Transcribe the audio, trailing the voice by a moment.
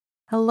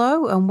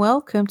Hello and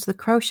welcome to the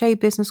Crochet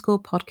Business School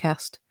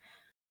podcast,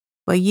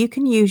 where you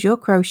can use your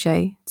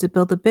crochet to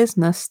build a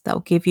business that will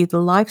give you the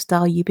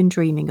lifestyle you've been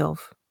dreaming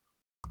of.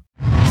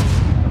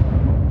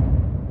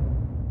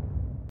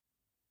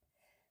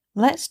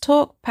 Let's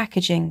talk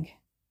packaging.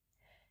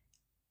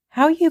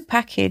 How you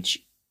package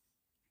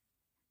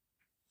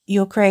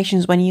your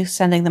creations when you're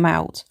sending them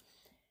out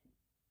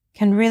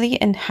can really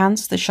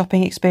enhance the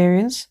shopping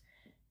experience.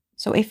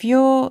 So if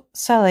you're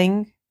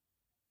selling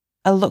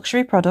a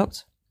luxury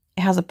product,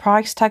 it has a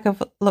price tag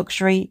of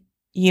luxury,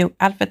 you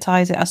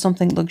advertise it as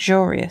something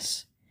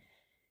luxurious.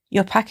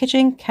 Your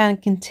packaging can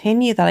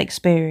continue that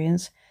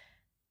experience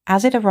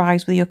as it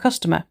arrives with your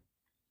customer.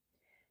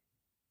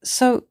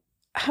 So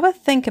have a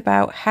think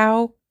about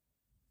how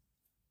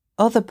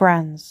other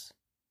brands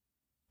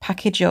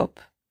package up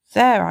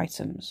their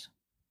items.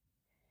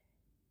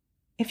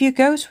 If you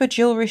go to a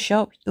jewellery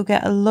shop, you'll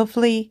get a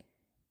lovely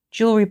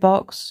jewellery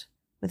box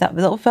with that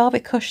little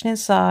velvet cushion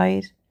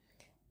inside.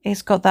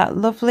 It's got that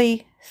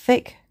lovely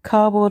thick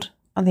cardboard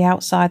on the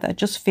outside that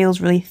just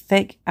feels really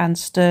thick and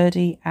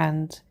sturdy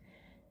and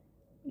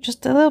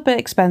just a little bit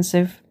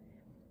expensive.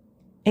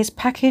 It's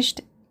packaged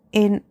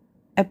in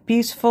a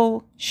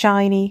beautiful,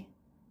 shiny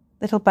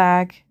little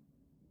bag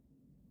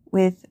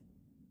with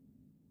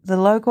the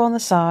logo on the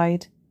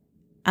side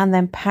and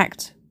then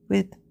packed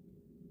with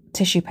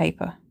tissue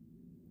paper.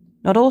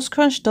 Not all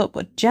scrunched up,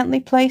 but gently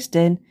placed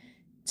in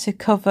to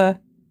cover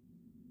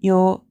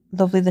your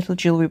lovely little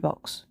jewellery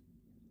box.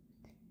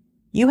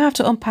 You have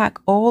to unpack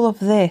all of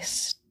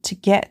this to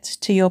get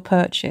to your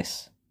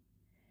purchase.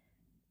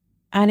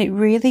 And it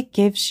really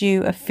gives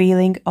you a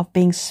feeling of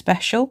being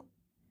special,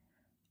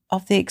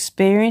 of the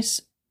experience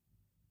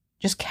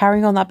just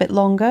carrying on that bit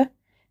longer,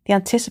 the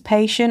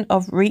anticipation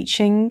of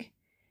reaching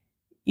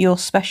your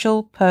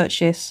special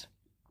purchase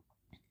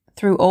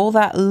through all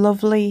that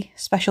lovely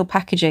special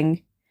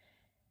packaging.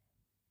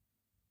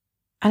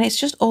 And it's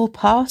just all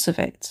part of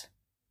it.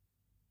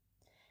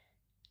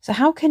 So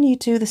how can you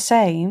do the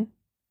same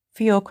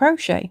for your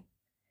crochet?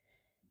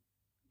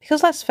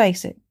 Because let's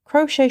face it,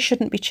 crochet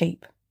shouldn't be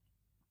cheap.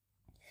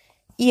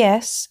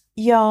 Yes,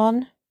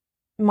 yarn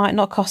might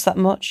not cost that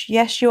much.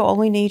 Yes, you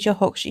only need your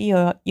hooks,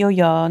 your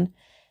yarn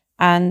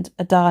and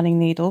a darning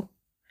needle.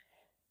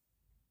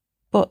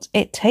 But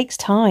it takes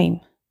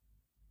time.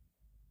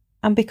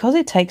 And because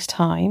it takes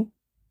time,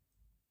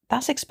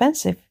 that's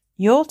expensive.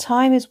 Your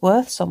time is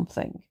worth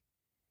something.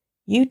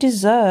 You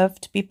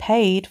deserve to be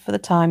paid for the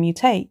time you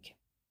take.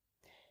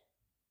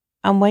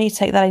 And when you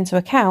take that into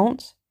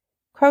account,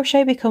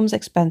 crochet becomes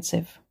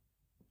expensive.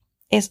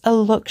 It's a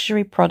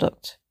luxury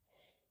product.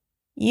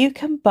 You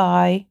can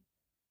buy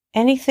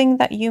anything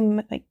that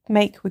you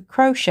make with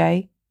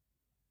crochet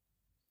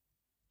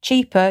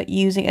cheaper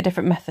using a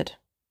different method.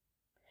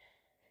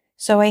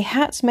 So a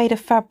hat made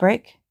of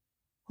fabric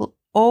will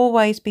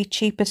always be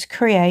cheaper to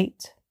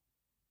create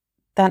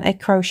than a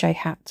crochet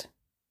hat.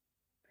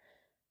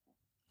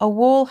 A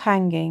wall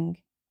hanging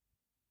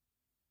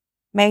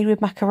made with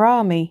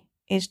macrame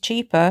is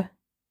cheaper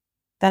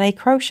than a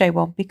crochet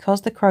one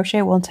because the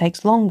crochet one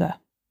takes longer.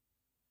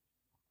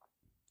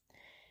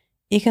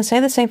 You can say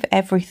the same for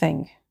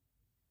everything.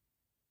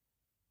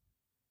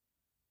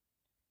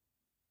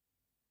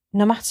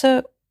 No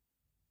matter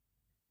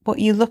what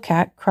you look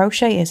at,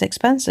 crochet is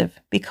expensive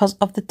because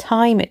of the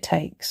time it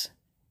takes.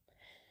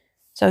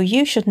 So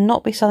you should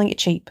not be selling it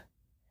cheap.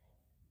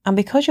 And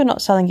because you're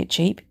not selling it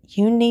cheap,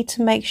 you need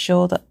to make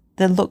sure that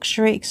the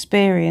luxury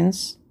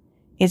experience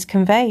is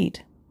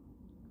conveyed.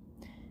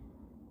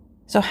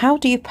 So how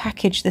do you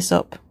package this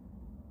up?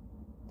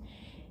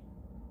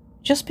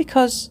 Just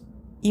because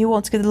you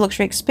want to get the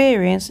luxury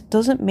experience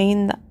doesn't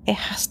mean that it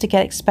has to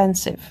get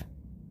expensive.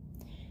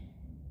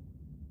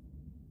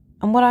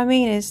 And what I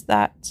mean is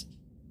that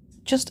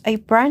just a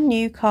brand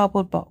new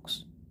cardboard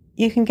box.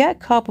 You can get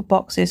cardboard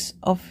boxes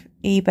off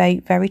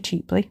eBay very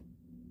cheaply,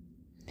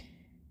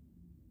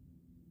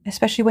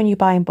 especially when you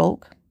buy in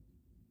bulk.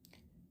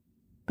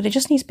 But it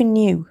just needs to be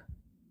new.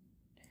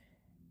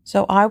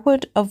 So I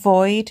would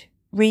avoid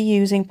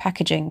reusing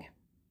packaging.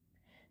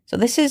 So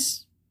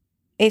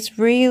it's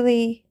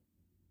really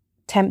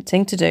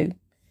tempting to do. I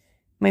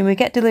mean, we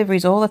get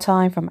deliveries all the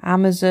time from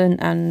Amazon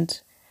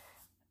and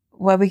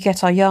where we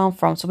get our yarn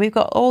from. So we've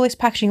got all this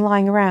packaging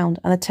lying around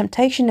and the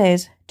temptation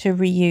is to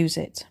reuse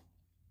it.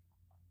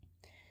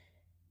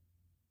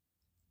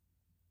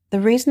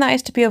 The reason that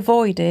is to be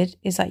avoided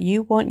is that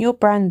you want your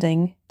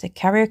branding to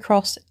carry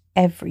across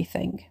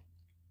everything.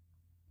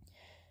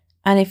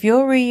 And if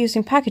you're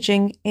reusing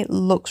packaging, it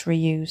looks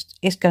reused.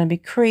 It's going to be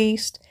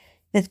creased.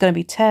 There's going to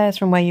be tears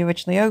from where you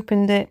originally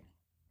opened it.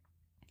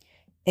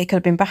 It could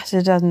have been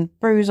battered and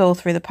bruised all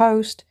through the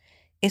post.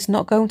 It's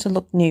not going to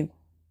look new.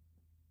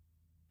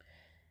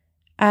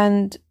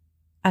 And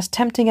as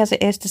tempting as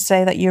it is to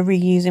say that you're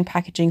reusing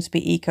packaging to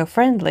be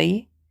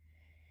eco-friendly,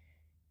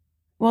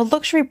 well,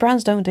 luxury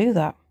brands don't do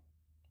that.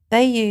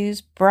 They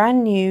use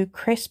brand new,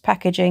 crisp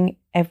packaging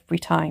every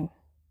time.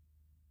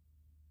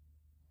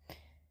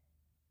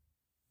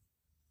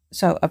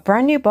 So a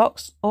brand new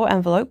box or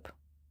envelope,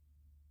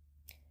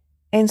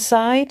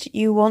 Inside,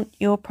 you want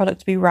your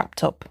product to be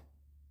wrapped up.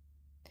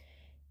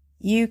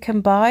 You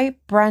can buy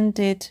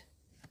branded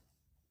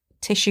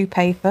tissue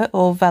paper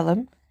or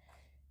vellum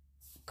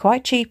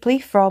quite cheaply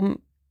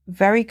from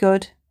very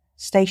good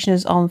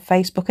stationers on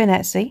Facebook and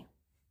Etsy.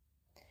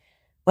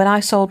 When I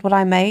sold what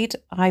I made,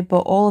 I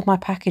bought all of my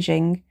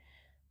packaging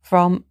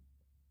from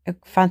a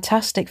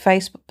fantastic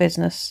Facebook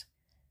business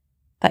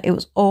that it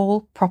was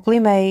all properly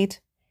made,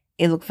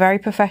 it looked very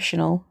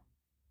professional,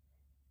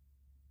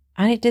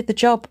 and it did the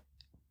job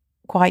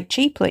quite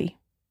cheaply.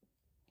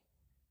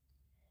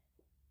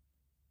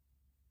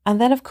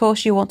 And then, of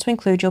course, you want to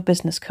include your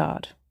business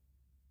card.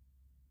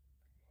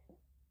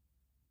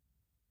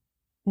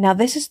 Now,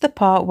 this is the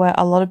part where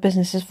a lot of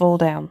businesses fall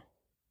down.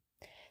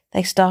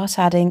 They start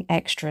adding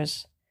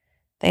extras.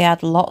 They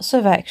add lots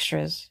of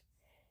extras.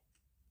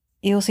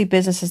 You'll see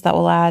businesses that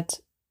will add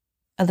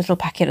a little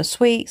packet of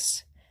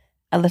sweets,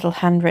 a little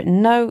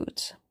handwritten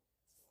note,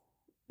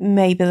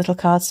 maybe a little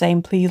card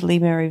saying, please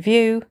leave me a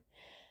review.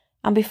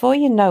 And before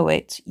you know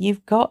it,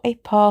 you've got a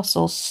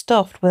parcel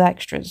stuffed with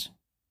extras.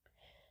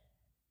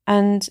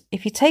 And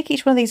if you take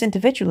each one of these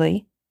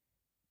individually,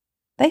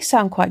 they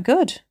sound quite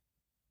good.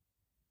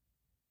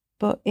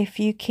 But if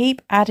you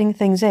keep adding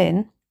things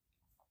in,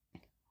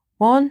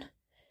 one,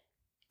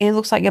 it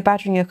looks like you're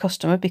badgering your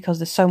customer because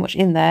there's so much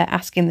in there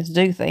asking them to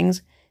do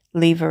things.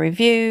 Leave a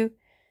review,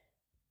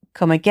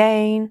 come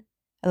again,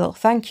 a little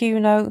thank you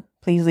note,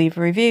 please leave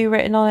a review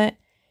written on it.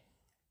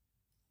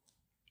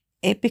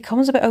 It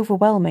becomes a bit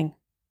overwhelming.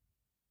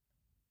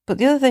 But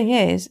the other thing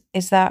is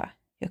that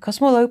your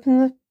customer will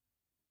open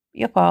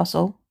your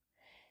parcel,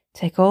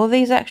 take all of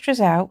these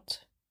extras out,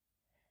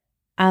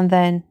 and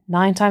then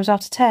 9 times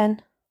out of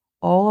 10,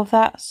 all of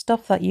that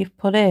stuff that you've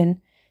put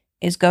in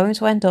is going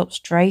to end up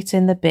straight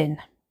in the bin.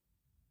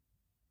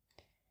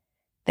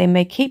 They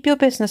may keep your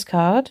business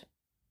card,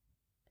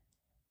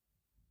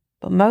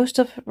 but most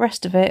of the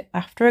rest of it,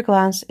 after a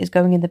glance, is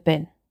going in the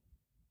bin.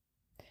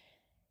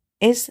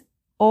 Is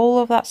all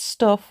of that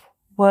stuff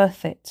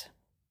worth it?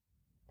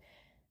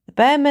 The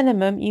bare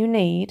minimum you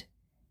need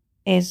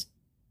is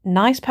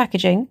nice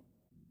packaging,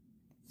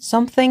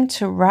 something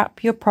to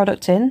wrap your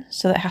product in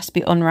so that it has to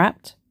be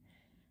unwrapped,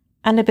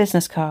 and a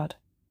business card.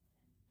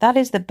 That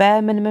is the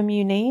bare minimum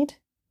you need,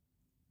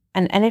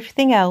 and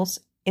anything else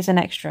is an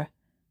extra.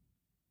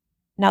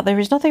 Now, there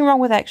is nothing wrong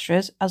with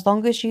extras as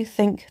long as you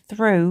think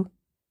through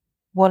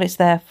what it's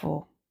there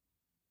for.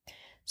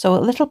 So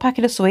a little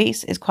packet of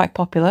sweets is quite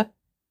popular,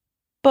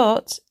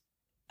 but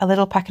a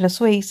little packet of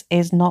sweets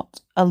is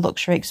not a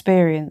luxury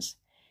experience.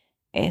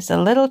 It's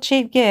a little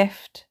cheap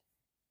gift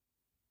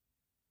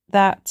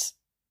that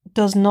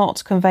does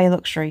not convey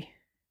luxury.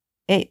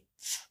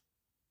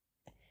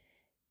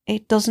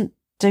 It doesn't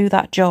do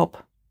that job.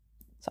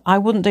 So I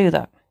wouldn't do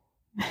that.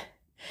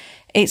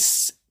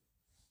 It's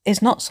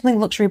not something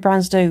luxury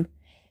brands do.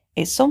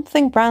 It's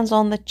something brands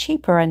on the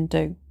cheaper end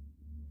do.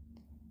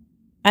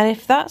 And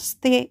if that's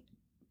the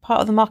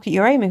part of the market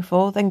you're aiming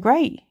for, then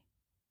great.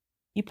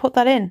 You put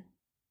that in.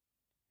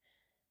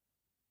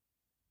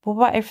 But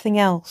what about everything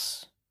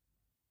else?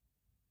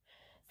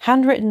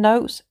 Handwritten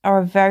notes are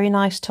a very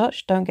nice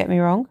touch, don't get me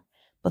wrong,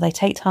 but they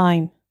take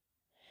time.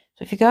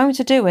 So if you're going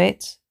to do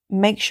it,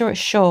 make sure it's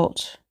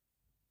short.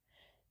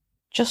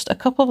 Just a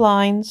couple of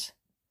lines.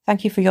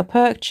 Thank you for your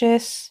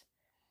purchase.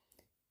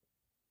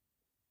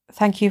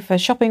 Thank you for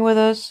shopping with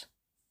us.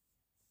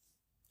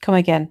 Come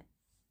again.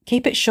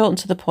 Keep it short and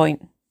to the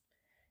point.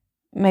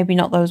 Maybe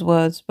not those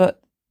words,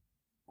 but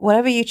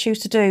whatever you choose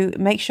to do,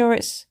 make sure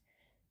it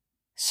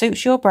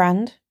suits your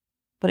brand,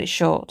 but it's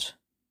short.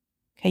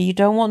 Okay, you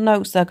don't want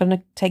notes that are going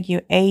to take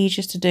you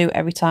ages to do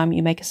every time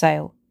you make a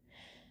sale.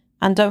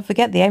 And don't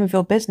forget, the aim of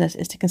your business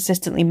is to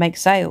consistently make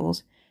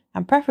sales,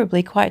 and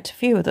preferably quite a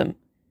few of them.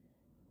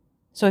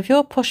 So if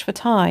you're pushed for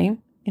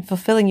time in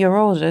fulfilling your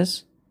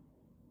orders,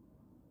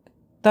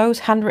 those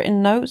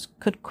handwritten notes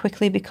could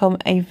quickly become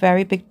a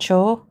very big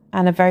chore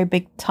and a very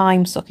big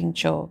time-sucking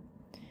chore.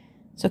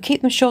 So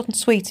keep them short and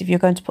sweet if you're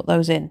going to put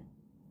those in.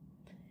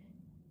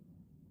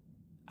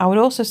 I would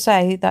also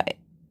say that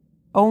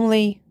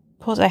only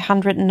put a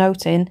handwritten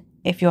note in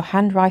if your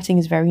handwriting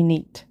is very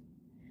neat.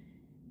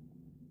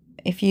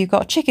 If you've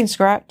got a chicken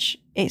scratch,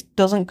 it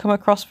doesn't come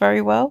across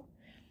very well.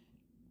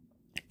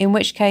 In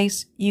which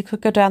case, you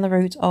could go down the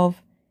route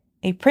of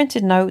a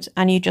printed note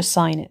and you just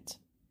sign it.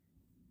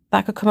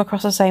 That could come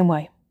across the same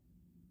way.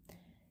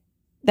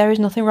 There is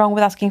nothing wrong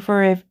with asking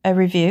for a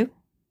review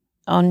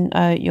on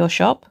your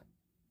shop.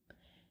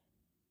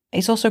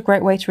 It's also a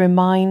great way to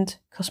remind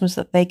customers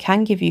that they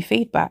can give you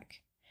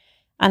feedback.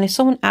 And if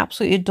someone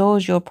absolutely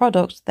adores your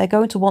product, they're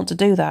going to want to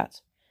do that.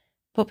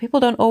 But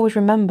people don't always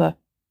remember.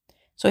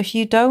 So if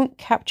you don't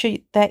capture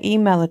their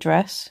email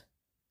address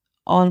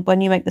on when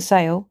you make the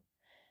sale,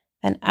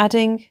 then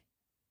adding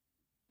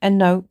a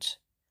note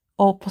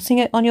or putting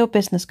it on your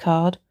business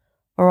card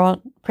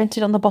or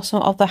printed on the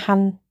bottom of the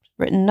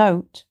handwritten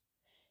note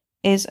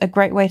is a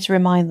great way to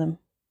remind them.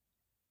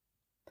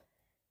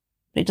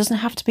 But it doesn't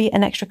have to be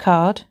an extra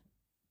card.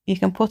 You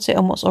can put it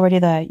on what's already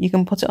there. You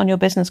can put it on your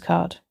business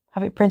card.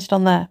 Have it printed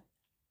on there.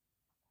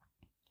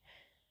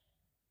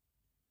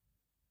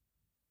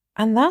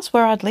 And that's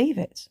where I'd leave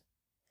it.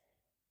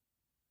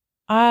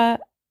 The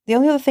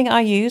only other thing I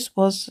used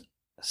was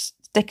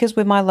stickers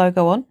with my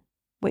logo on,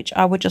 which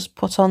I would just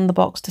put on the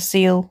box to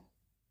seal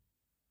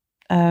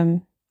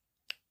where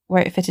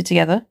it fitted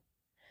together.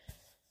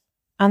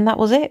 And that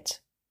was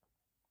it.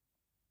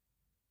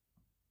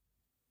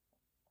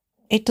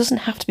 It doesn't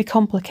have to be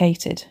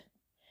complicated.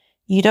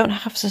 You don't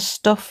have to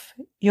stuff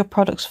your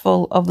products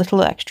full of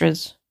little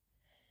extras.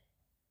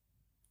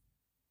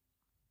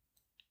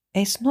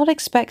 It's not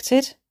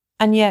expected,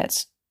 and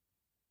yet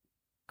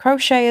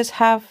crocheters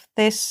have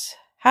this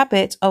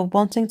habit of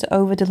wanting to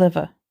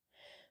over-deliver.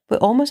 We're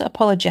almost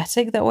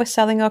apologetic that we're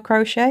selling our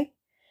crochet,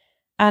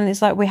 and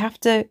it's like we have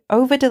to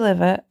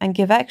over-deliver and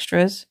give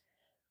extras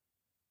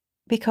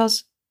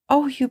because,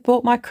 oh, you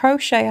bought my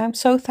crochet, I'm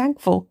so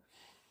thankful.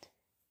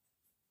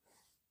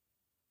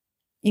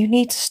 You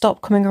need to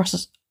stop coming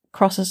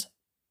across as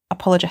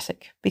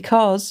apologetic,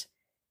 because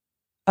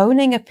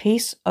owning a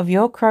piece of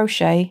your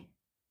crochet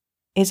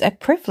is a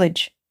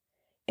privilege.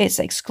 It's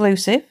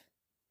exclusive.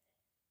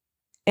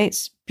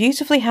 It's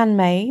beautifully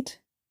handmade.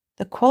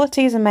 The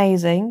quality is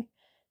amazing.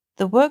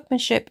 The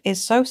workmanship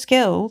is so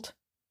skilled.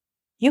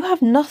 You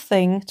have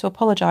nothing to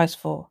apologise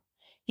for.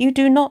 You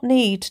do not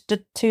need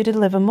to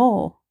deliver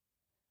more.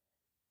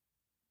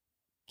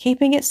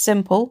 Keeping it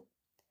simple,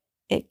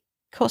 it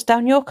cuts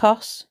down your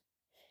costs.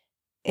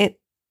 It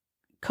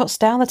cuts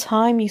down the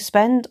time you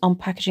spend on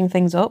packaging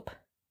things up.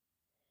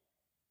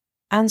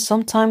 And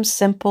sometimes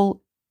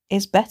simple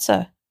is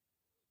better.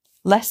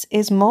 Less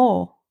is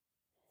more.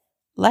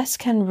 Less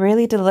can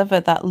really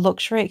deliver that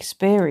luxury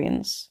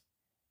experience.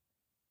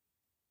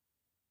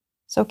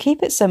 So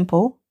keep it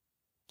simple.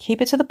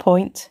 Keep it to the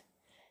point.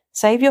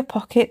 Save your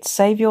pocket,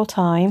 save your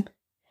time.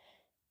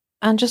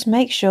 And just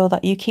make sure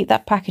that you keep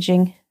that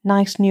packaging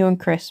nice, new and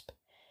crisp.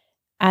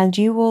 And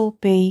you will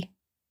be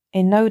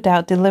in no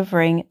doubt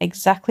delivering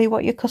exactly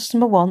what your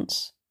customer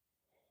wants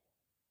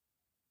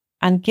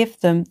and give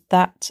them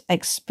that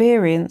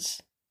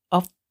experience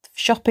of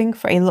shopping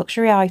for a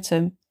luxury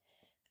item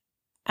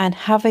and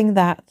having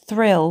that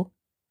thrill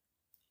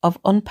of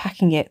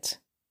unpacking it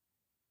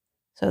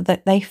so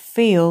that they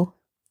feel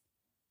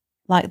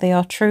like they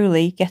are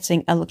truly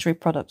getting a luxury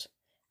product.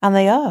 And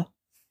they are.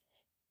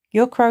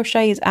 Your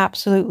crochet is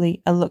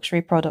absolutely a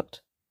luxury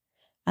product.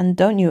 And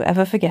don't you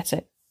ever forget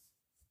it.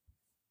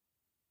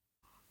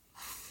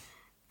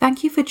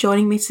 Thank you for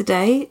joining me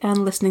today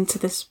and listening to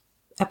this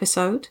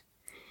episode.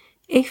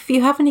 If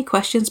you have any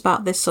questions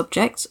about this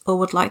subject or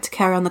would like to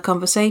carry on the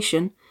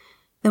conversation,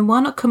 then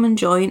why not come and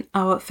join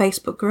our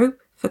Facebook group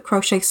for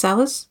crochet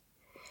sellers?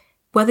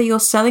 Whether you're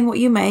selling what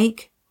you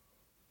make,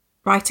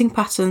 writing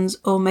patterns,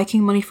 or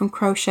making money from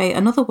crochet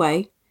another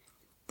way,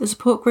 the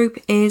support group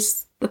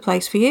is the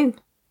place for you.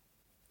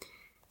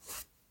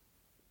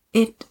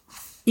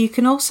 You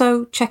can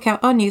also check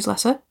out our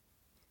newsletter.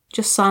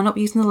 Just sign up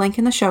using the link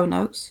in the show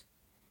notes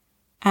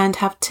and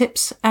have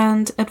tips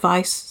and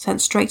advice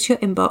sent straight to your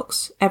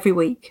inbox every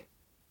week.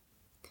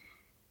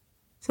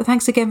 So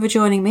thanks again for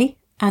joining me,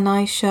 and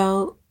I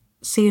shall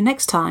see you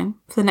next time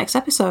for the next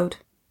episode.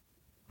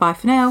 Bye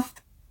for now.